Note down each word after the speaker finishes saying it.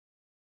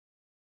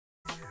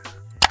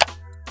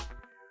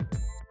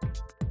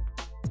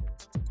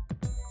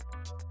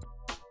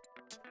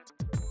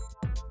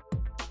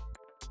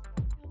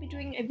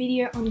Doing a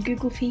video on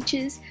Google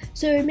features.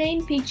 So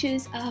main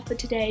features are for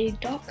today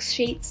docs,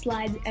 sheets,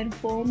 slides and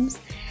forms.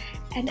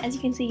 And as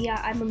you can see here,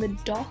 I'm on the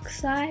docs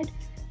side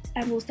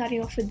and we're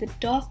starting off with the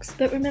docs.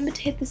 But remember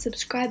to hit the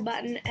subscribe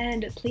button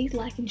and please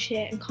like and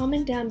share and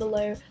comment down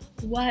below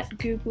what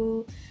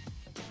Google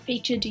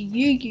feature do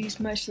you use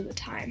most of the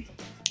time.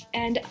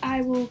 And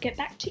I will get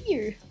back to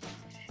you.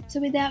 So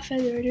without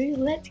further ado,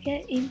 let's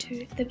get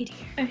into the video.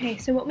 Okay,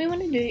 so what we want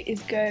to do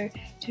is go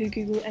to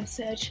Google and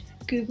search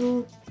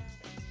Google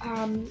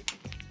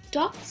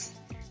Docs,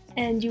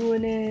 and you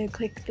want to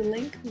click the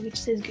link which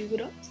says Google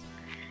Docs.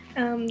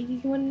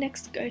 You want to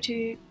next go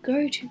to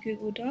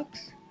Google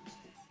Docs.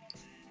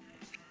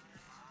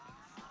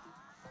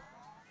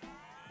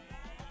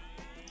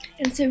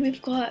 And so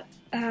we've got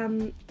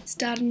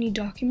start a new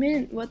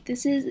document. What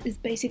this is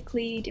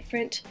basically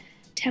different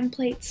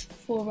templates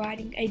for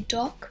writing a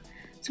doc.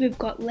 So we've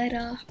got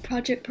letter,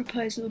 project,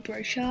 proposal,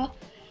 brochure.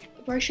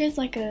 A brochure is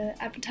like a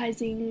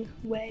advertising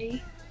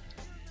way.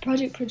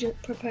 Project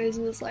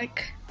proposal is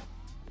like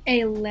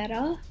a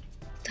letter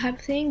type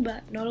of thing,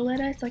 but not a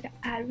letter. It's like an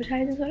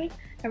advertising sort of.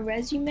 A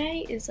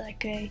resume is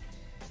like a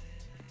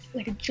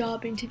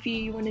job interview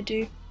you want to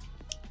do.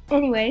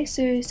 Anyway,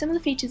 so some of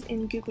the features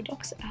in Google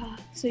Docs are,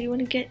 so you want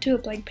to get to a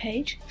blank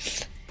page,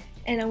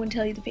 and I want to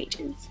tell you the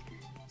features.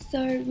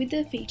 So with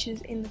the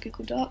features in the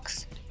Google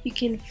Docs, you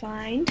can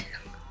find,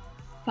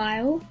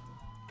 file,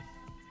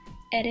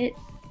 edit,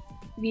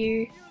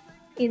 view,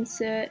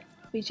 insert,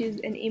 which is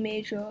an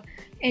image or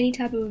any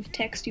type of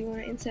text you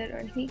want to insert or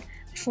anything,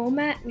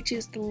 format, which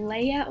is the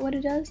layout, what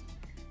it does,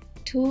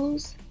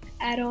 tools,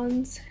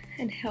 add-ons,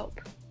 and help.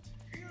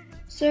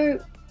 So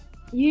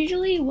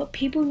usually what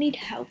people need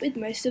help with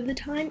most of the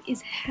time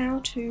is how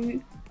to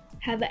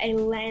have a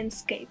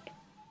landscape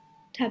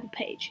type of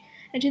page.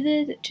 And to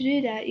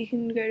do that, you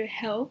can go to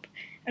help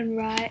and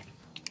write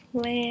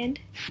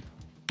landscape.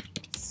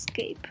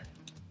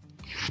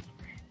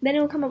 Then it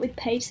will come up with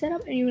page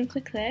setup, and you want to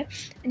click there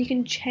and you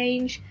can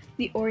change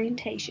the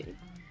orientation.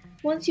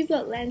 Once you've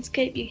got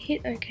landscape, you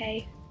hit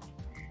OK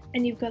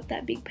and you've got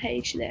that big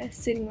page there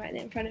sitting right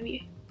there in front of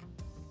you.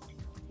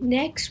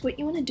 Next, what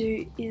you want to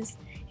do is,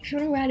 if you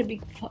want to write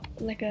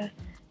a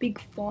big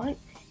font,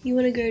 you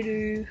want to go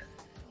to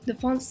the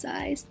font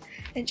size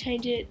and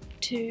change it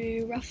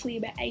to roughly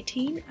about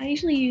 18. I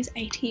usually use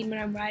 18 when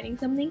I'm writing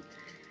something,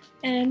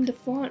 and the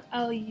font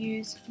I'll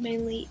use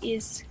mainly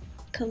is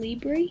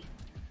Calibri.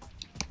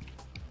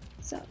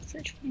 So I'll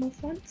search for more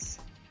fonts.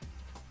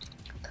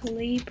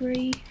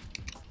 Calibri.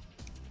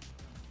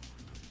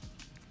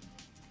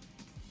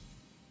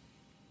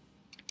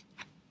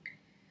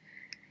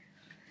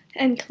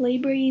 And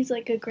Calibri is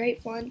like a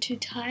great font to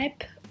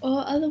type,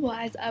 or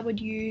otherwise I would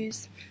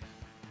use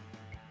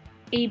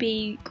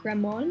EB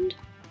Garamond.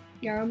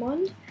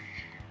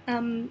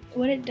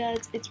 What it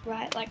does, it's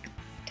write like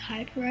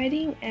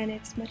typewriting, and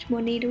it's much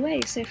more neater way.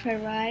 So if I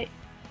write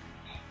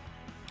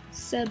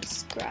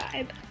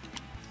subscribe,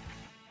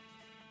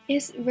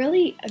 it's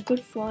really a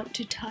good font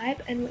to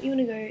type. And what you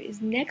want to go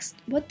is next,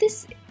 what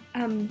this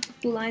the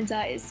lines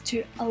are is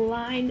to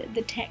align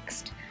the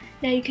text.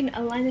 Now you can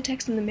align the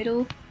text in the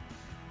middle,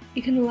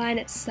 you can align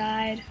it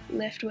side,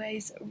 left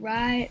ways,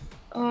 right,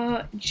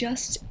 or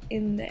just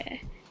in there.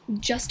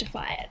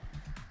 Justify it.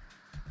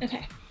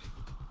 Okay.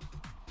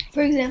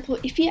 For example,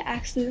 if you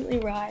accidentally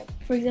write,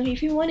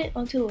 if you want it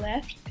onto the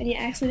left and you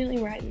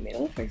accidentally write in the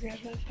middle, for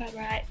example, if I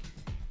write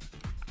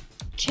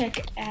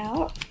check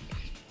out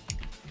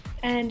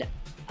and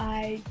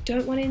I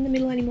don't want it in the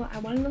middle anymore, I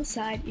want it on the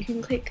side, you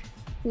can click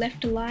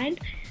left align,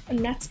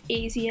 and that's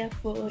easier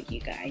for you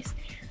guys.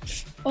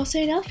 Also,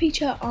 another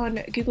feature on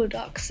Google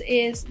Docs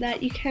is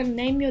that you can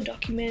name your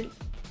document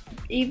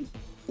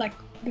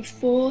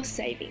before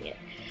saving it.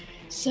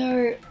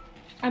 So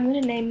I'm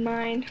going to name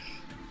mine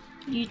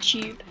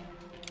YouTube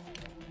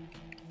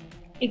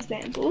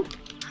example.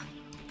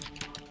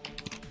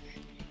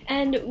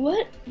 And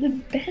what the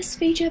best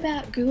feature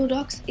about Google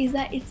Docs is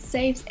that it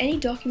saves any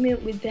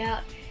document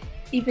without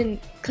even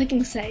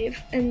clicking save,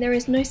 and there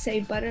is no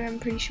save button, I'm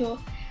pretty sure.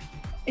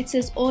 It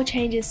says all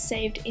changes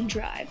saved in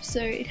Drive,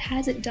 so it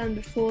has it done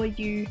before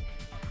you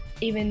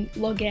even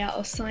log out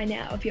or sign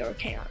out of your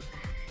account.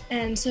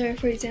 And so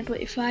for example,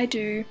 if I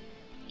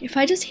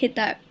just hit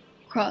that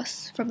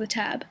cross from the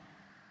tab,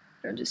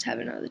 I'll just have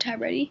another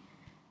tab ready,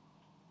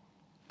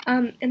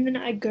 and then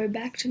I go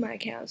back to my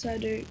account, so I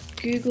do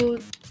Google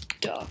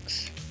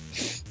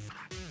Docs.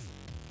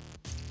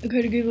 I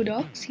go to Google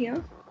Docs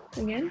here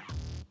again.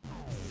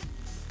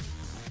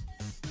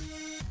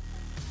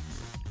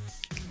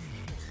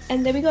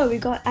 And there we go, we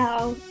got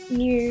our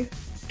new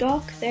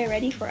doc there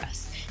ready for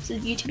us. So the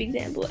YouTube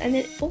example, and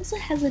it also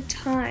has a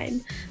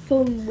time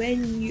for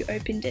when you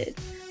opened it,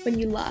 when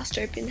you last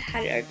had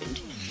it opened.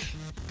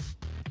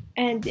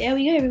 And there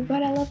we go, we've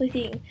got our lovely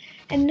thing.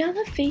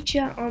 Another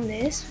feature on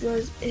this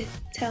was, it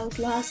tells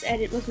last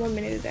edit was 1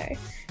 minute ago.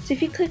 So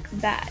if you click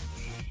that,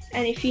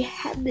 and if you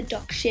had the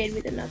doc shared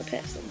with another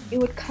person, it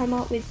would come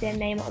up with their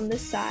name on the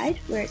side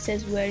where it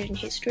says word and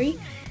history,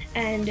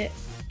 and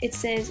it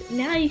says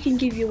now you can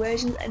give your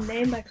versions a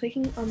name by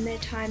clicking on their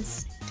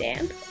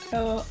timestamp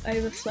or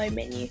overflow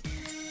menu.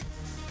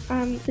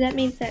 So that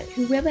means that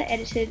whoever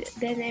edited,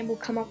 their name will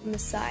come up on the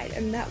side,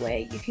 and that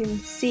way you can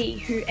see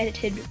who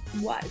edited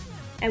what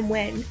and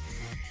when.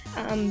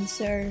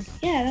 So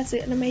yeah, that's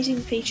an amazing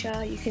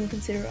feature you can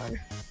consider on.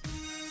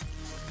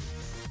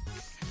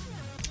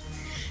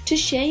 To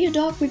share your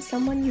doc with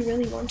someone you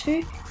really want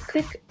to,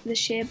 click the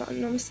share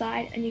button on the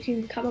side and you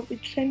can come up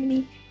with so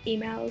many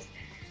emails.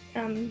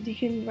 You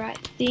can write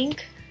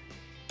think,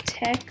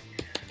 tech,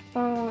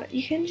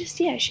 you can just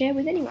share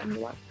with anyone you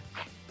want.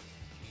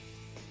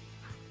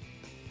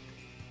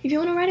 If you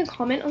want to write a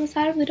comment on the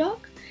side of the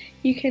doc,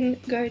 you can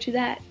go to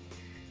that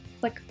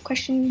like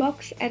question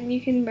box and you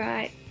can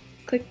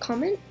click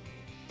comment,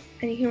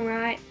 and you can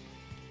write,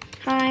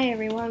 "Hi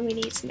everyone, we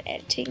need some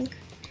editing."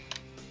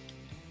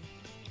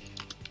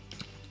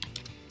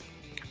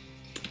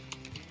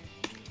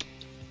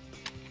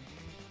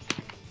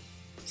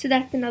 So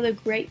that's another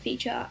great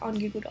feature on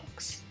Google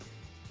Docs.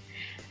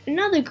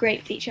 Another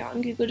great feature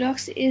on Google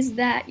Docs is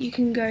that you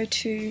can go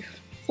to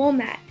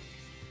format.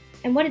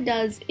 And what it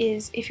does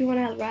is, if you want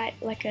to write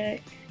like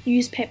a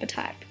newspaper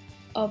type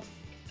of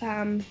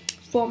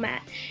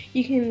format,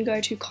 you can go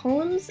to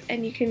columns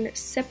and you can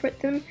separate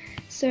them.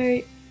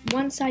 So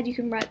one side you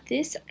can write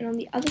this, and on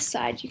the other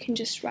side you can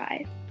just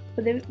write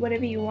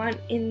whatever you want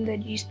in the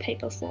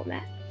newspaper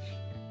format.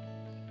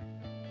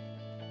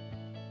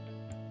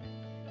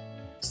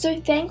 So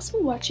thanks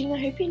for watching. I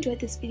hope you enjoyed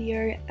this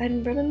video,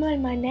 and remember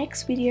my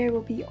next video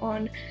will be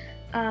on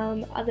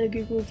other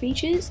Google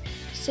features.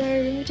 So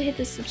remember to hit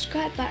the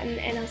subscribe button,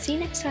 and I'll see you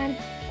next time.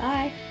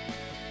 Bye!